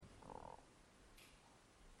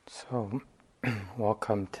So,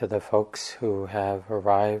 welcome to the folks who have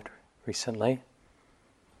arrived recently.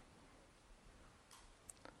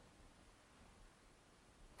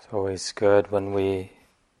 It's always good when we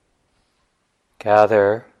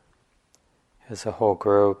gather as a whole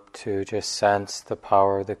group to just sense the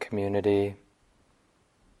power of the community.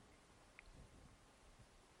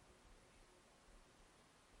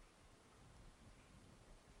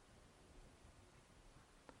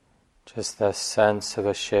 Just the sense of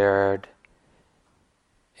a shared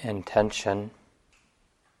intention.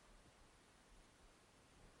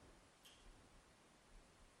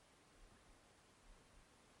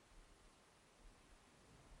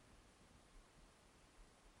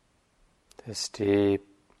 This deep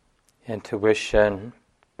intuition,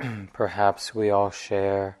 perhaps we all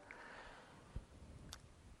share,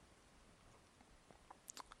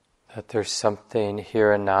 that there's something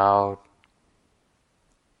here and now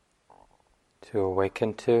to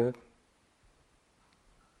awaken to.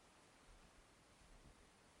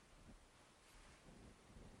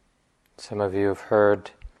 Some of you have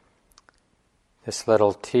heard this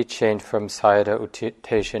little teaching from Sayadaw U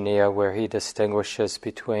Tejaniya where he distinguishes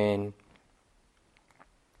between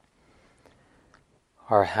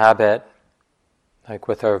our habit, like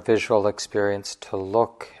with our visual experience, to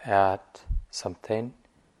look at something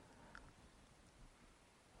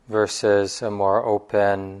versus a more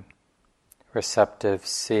open, receptive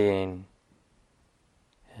seeing.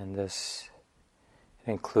 And this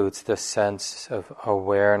includes the sense of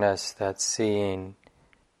awareness that seeing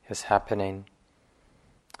is happening.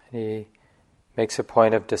 And he makes a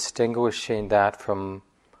point of distinguishing that from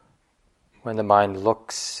when the mind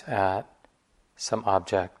looks at some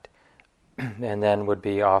object and then would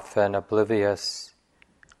be often oblivious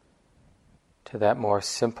to that more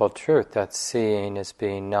simple truth that seeing is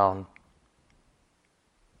being known.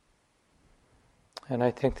 And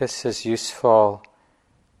I think this is useful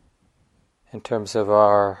in terms of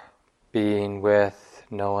our being with,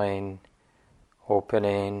 knowing,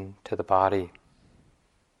 opening to the body.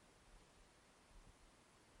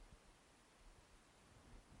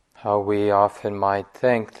 How we often might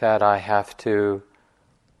think that I have to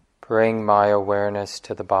bring my awareness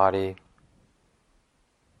to the body,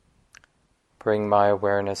 bring my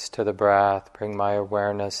awareness to the breath, bring my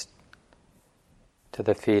awareness to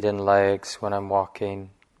the feet and legs when I'm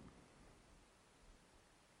walking.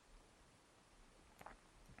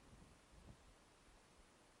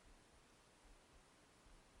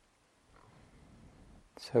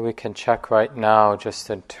 So we can check right now just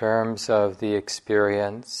in terms of the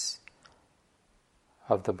experience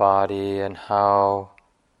of the body and how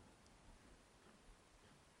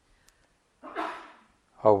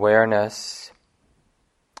awareness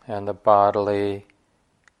and the bodily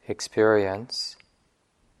experience,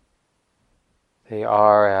 they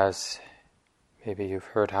are, as maybe you've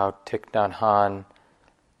heard how Thich Nhat Hanh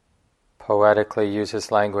poetically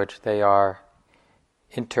uses language, they are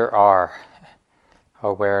inter-are.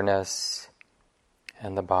 Awareness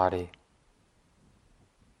and the body.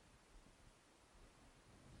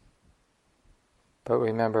 But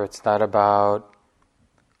remember, it's not about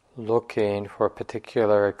looking for a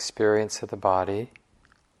particular experience of the body.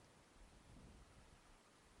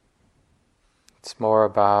 It's more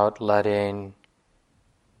about letting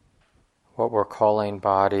what we're calling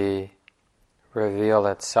body reveal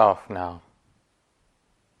itself now.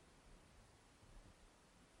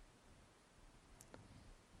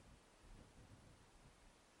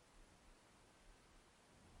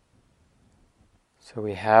 So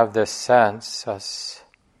we have this sense,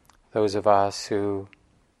 those of us who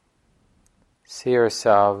see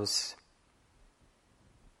ourselves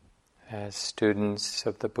as students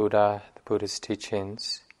of the Buddha, the Buddha's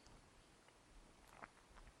teachings.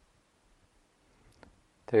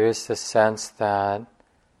 There is the sense that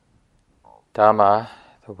Dhamma,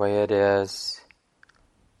 the way it is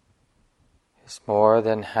more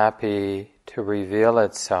than happy to reveal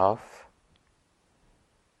itself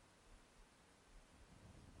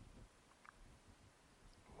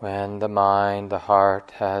when the mind, the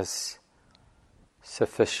heart has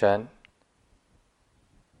sufficient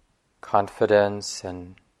confidence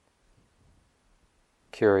and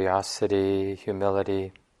curiosity,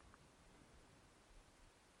 humility.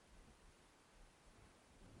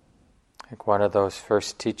 Like one of those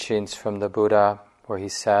first teachings from the Buddha where he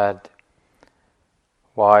said,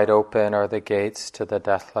 "Wide open are the gates to the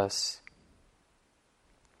deathless."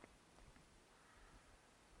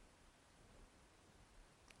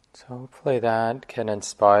 So hopefully that can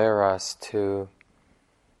inspire us to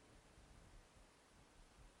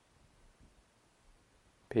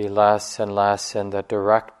be less and less in the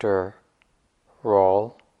director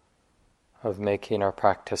role of making our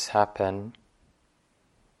practice happen.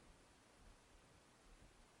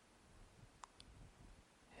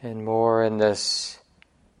 And more in this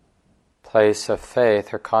place of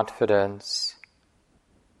faith or confidence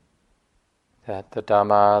that the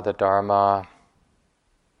Dhamma, the Dharma,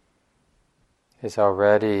 is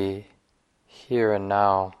already here and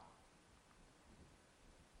now.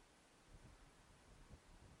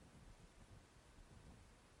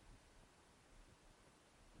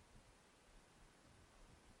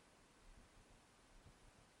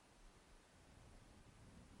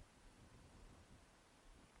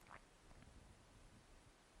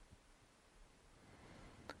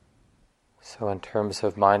 So in terms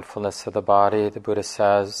of mindfulness of the body, the Buddha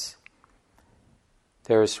says,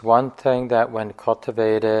 there's one thing that when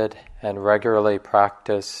cultivated and regularly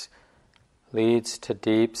practiced leads to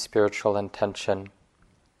deep spiritual intention,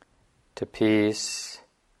 to peace,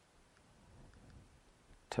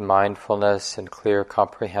 to mindfulness and clear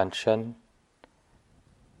comprehension,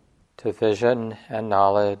 to vision and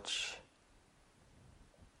knowledge,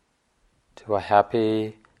 to a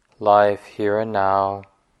happy life here and now,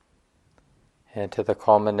 and to the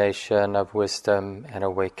culmination of wisdom and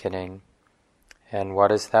awakening. And what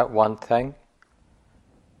is that one thing?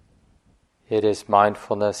 It is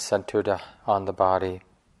mindfulness centered on the body.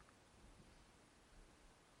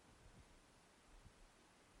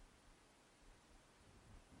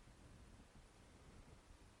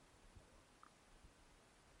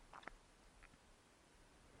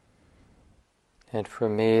 And for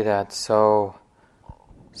me, that's so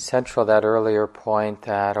central, that earlier point,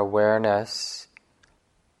 that awareness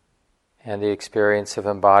and the experience of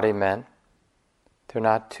embodiment, they're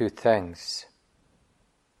not two things.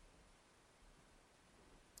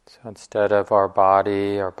 So instead of our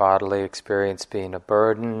body, our bodily experience being a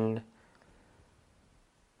burden,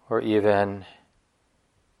 or even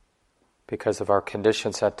because of our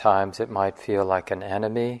conditions at times, it might feel like an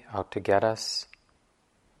enemy out to get us,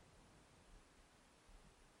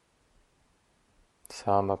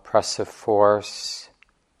 some oppressive force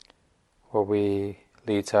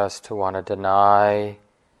leads us to want to deny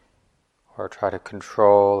or try to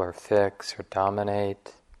control or fix or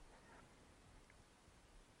dominate.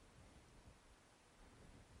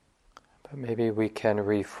 But maybe we can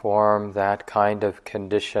reform that kind of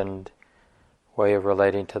conditioned way of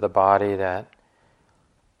relating to the body that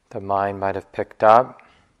the mind might have picked up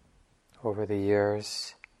over the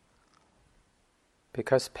years.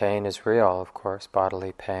 Because pain is real, of course,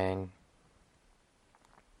 bodily pain.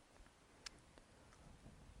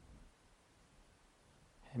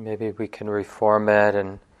 And maybe we can reform it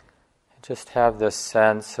and just have this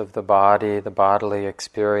sense of the body, the bodily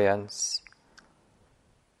experience,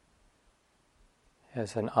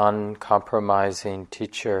 as an uncompromising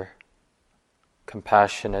teacher,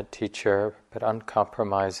 compassionate teacher, but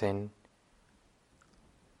uncompromising.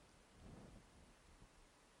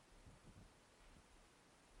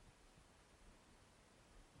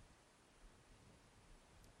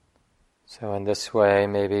 So in this way,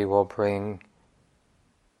 maybe we'll bring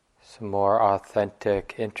some more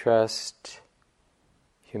authentic interest,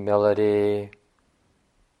 humility,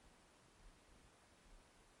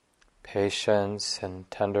 patience and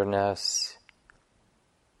tenderness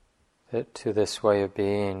to this way of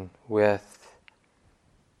being with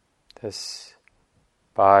this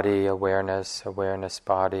body awareness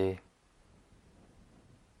body.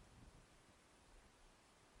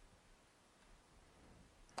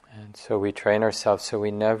 And so we train ourselves so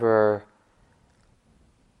we never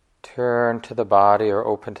turn to the body or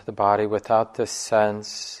open to the body without this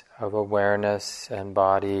sense of awareness and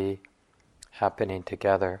body happening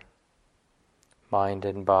together. Mind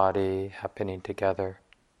and body happening together.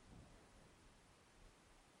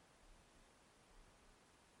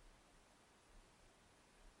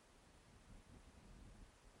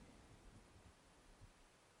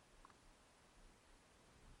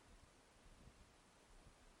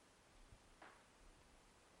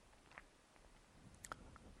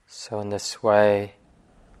 So in this way,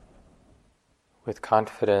 with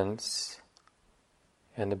confidence,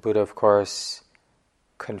 and the Buddha, of course,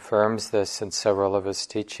 confirms this in several of his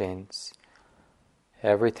teachings,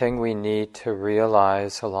 everything we need to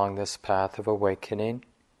realize along this path of awakening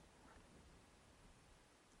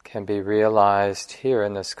can be realized here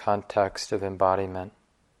in this context of embodiment.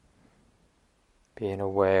 Being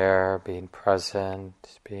aware, being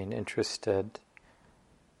present, being interested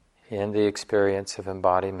in the experience of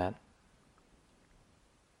embodiment.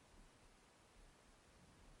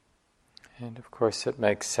 And of course it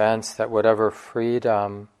makes sense that whatever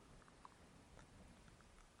freedom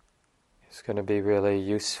is going to be really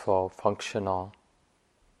useful, functional,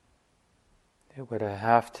 It would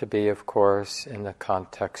have to be, of course, in the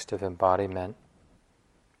context of embodiment.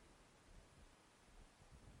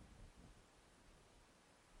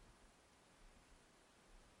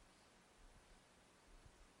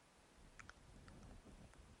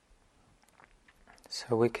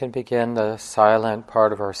 So we can begin the silent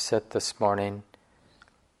part of our sit this morning,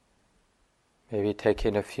 maybe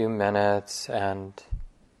taking a few minutes and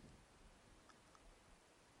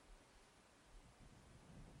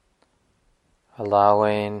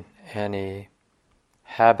allowing any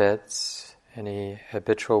habits, any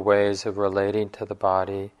habitual ways of relating to the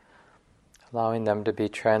body, allowing them to be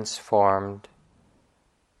transformed.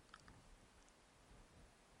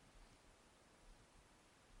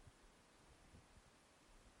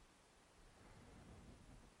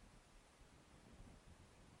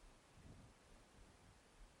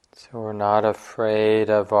 So we're not afraid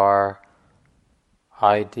of our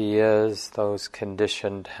ideas, those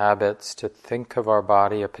conditioned habits to think of our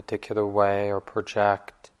body a particular way or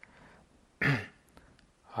project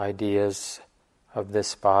ideas of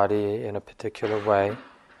this body in a particular way.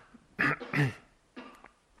 It's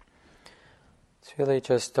really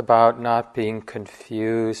just about not being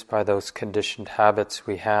confused by those conditioned habits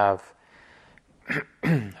we have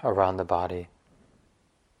around the body.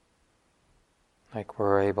 Like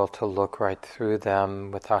we're able to look right through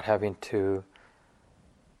them without having to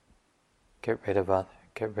get rid of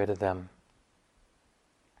them.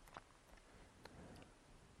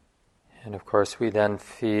 And of course we then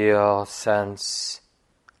feel, sense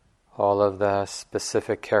all of the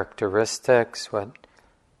specific characteristics, what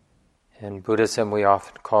in Buddhism we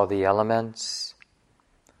often call the elements,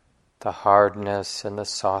 the hardness and the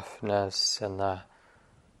softness and the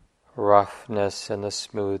roughness and the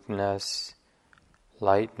smoothness,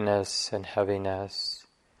 lightness and heaviness,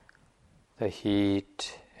 the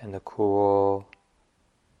heat and the cool,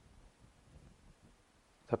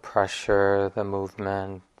 the pressure, the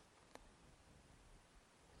movement,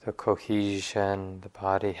 the cohesion, the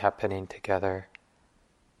body happening together.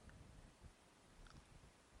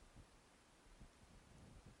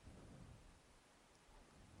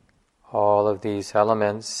 All of these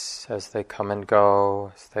elements, as they come and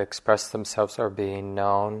go, as they express themselves, are being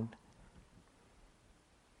known.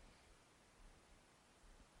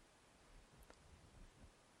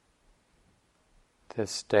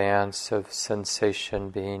 This dance of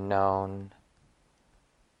sensation being known.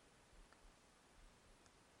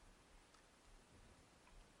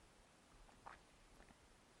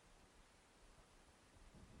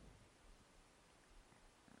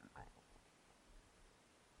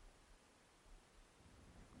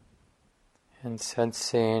 And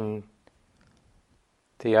sensing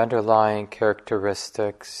the underlying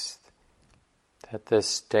characteristics that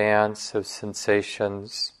this dance of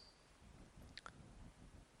sensations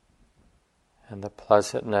and the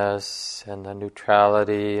pleasantness and the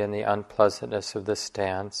neutrality and the unpleasantness of this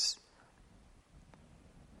dance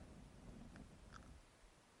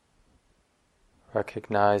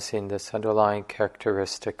recognizing this underlying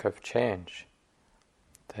characteristic of change,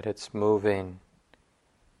 that it's moving.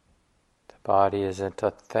 The body isn't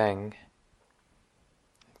a thing,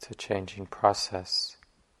 it's a changing process.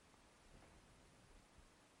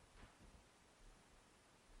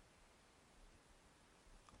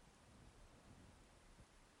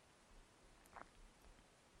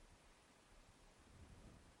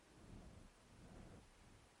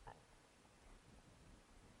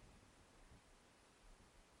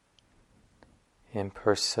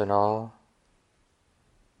 Impersonal.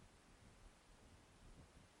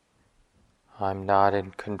 I'm not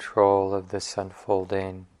in control of this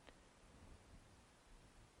unfolding.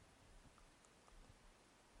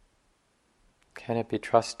 Can it be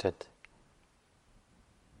trusted?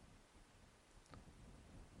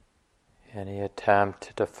 Any attempt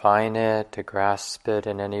to define it, to grasp it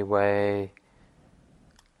in any way,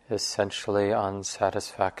 is essentially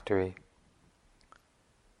unsatisfactory.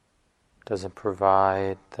 Doesn't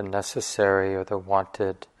provide the necessary or the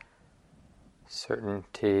wanted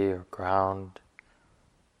certainty or ground.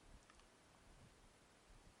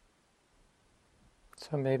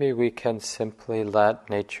 So maybe we can simply let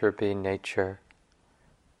nature be nature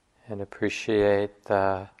and appreciate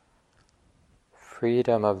the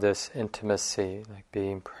freedom of this intimacy, like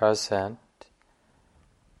being present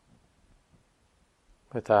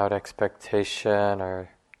without expectation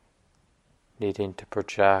or needing to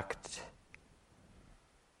project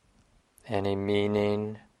any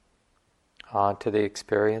meaning onto the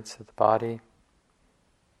experience of the body,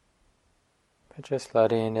 but just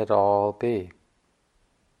letting it all be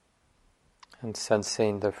and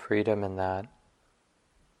sensing the freedom in that.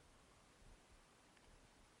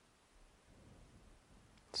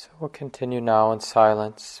 So we'll continue now in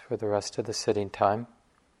silence for the rest of the sitting time.